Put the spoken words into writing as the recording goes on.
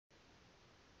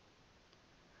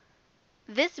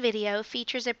This video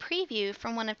features a preview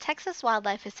from one of Texas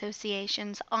Wildlife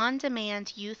Association's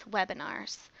on-demand youth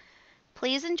webinars.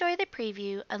 Please enjoy the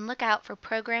preview and look out for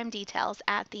program details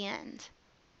at the end.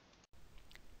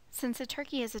 Since a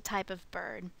turkey is a type of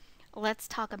bird, let's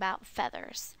talk about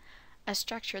feathers, a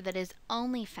structure that is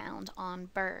only found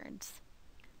on birds.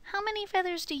 How many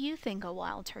feathers do you think a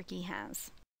wild turkey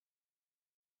has?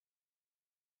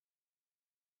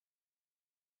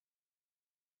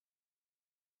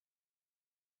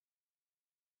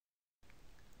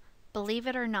 Believe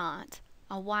it or not,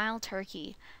 a wild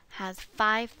turkey has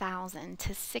 5,000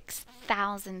 to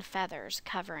 6,000 feathers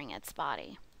covering its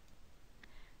body.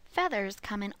 Feathers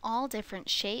come in all different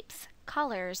shapes,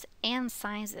 colors, and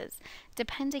sizes,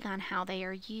 depending on how they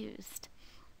are used.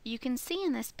 You can see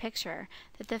in this picture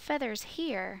that the feathers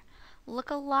here look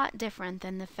a lot different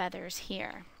than the feathers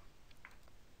here.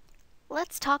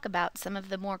 Let's talk about some of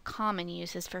the more common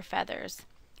uses for feathers.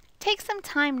 Take some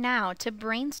time now to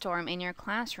brainstorm in your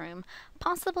classroom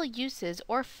possible uses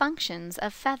or functions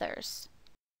of feathers.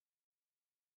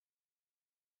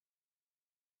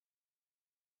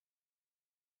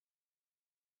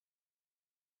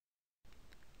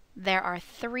 There are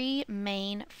three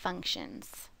main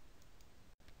functions.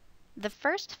 The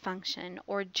first function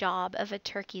or job of a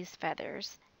turkey's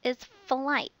feathers is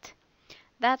flight.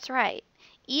 That's right.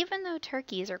 Even though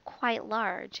turkeys are quite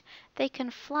large, they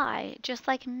can fly just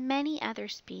like many other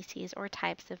species or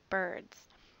types of birds.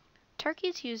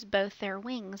 Turkeys use both their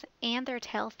wings and their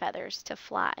tail feathers to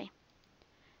fly.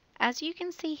 As you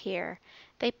can see here,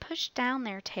 they push down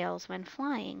their tails when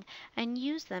flying and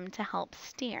use them to help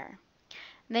steer.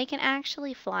 They can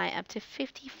actually fly up to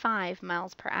 55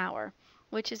 miles per hour,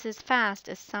 which is as fast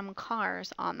as some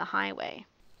cars on the highway.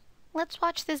 Let's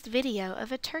watch this video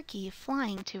of a turkey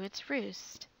flying to its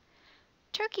roost.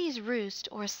 Turkeys roost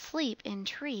or sleep in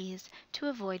trees to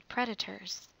avoid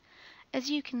predators. As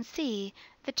you can see,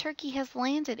 the turkey has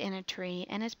landed in a tree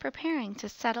and is preparing to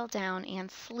settle down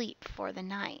and sleep for the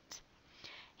night.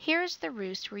 Here's the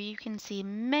roost where you can see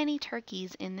many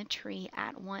turkeys in the tree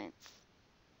at once.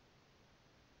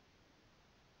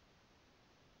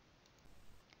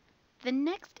 The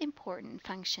next important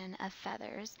function of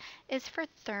feathers is for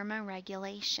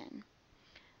thermoregulation.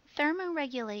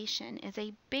 Thermoregulation is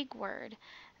a big word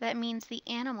that means the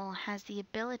animal has the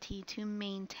ability to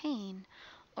maintain,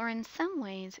 or in some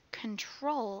ways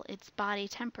control, its body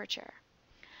temperature.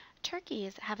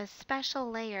 Turkeys have a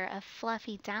special layer of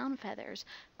fluffy down feathers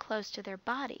close to their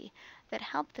body that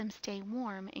help them stay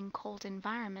warm in cold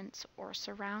environments or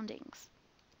surroundings.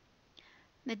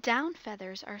 The down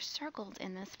feathers are circled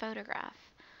in this photograph.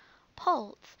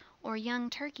 Poults, or young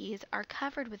turkeys, are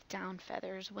covered with down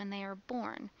feathers when they are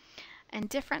born, and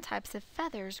different types of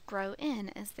feathers grow in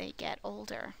as they get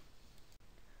older.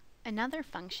 Another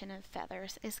function of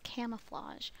feathers is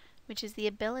camouflage, which is the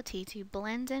ability to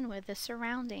blend in with the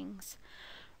surroundings.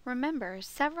 Remember,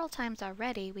 several times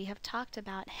already we have talked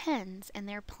about hens and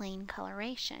their plain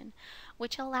coloration,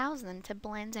 which allows them to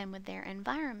blend in with their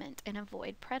environment and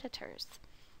avoid predators.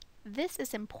 This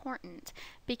is important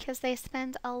because they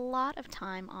spend a lot of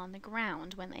time on the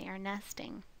ground when they are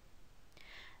nesting.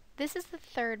 This is the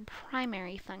third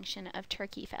primary function of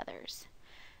turkey feathers.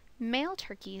 Male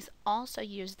turkeys also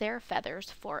use their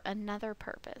feathers for another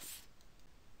purpose: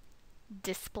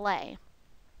 display.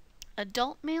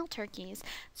 Adult male turkeys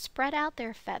spread out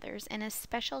their feathers in a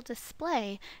special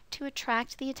display to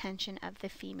attract the attention of the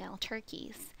female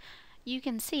turkeys. You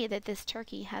can see that this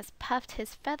turkey has puffed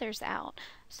his feathers out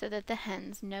so that the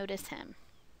hens notice him.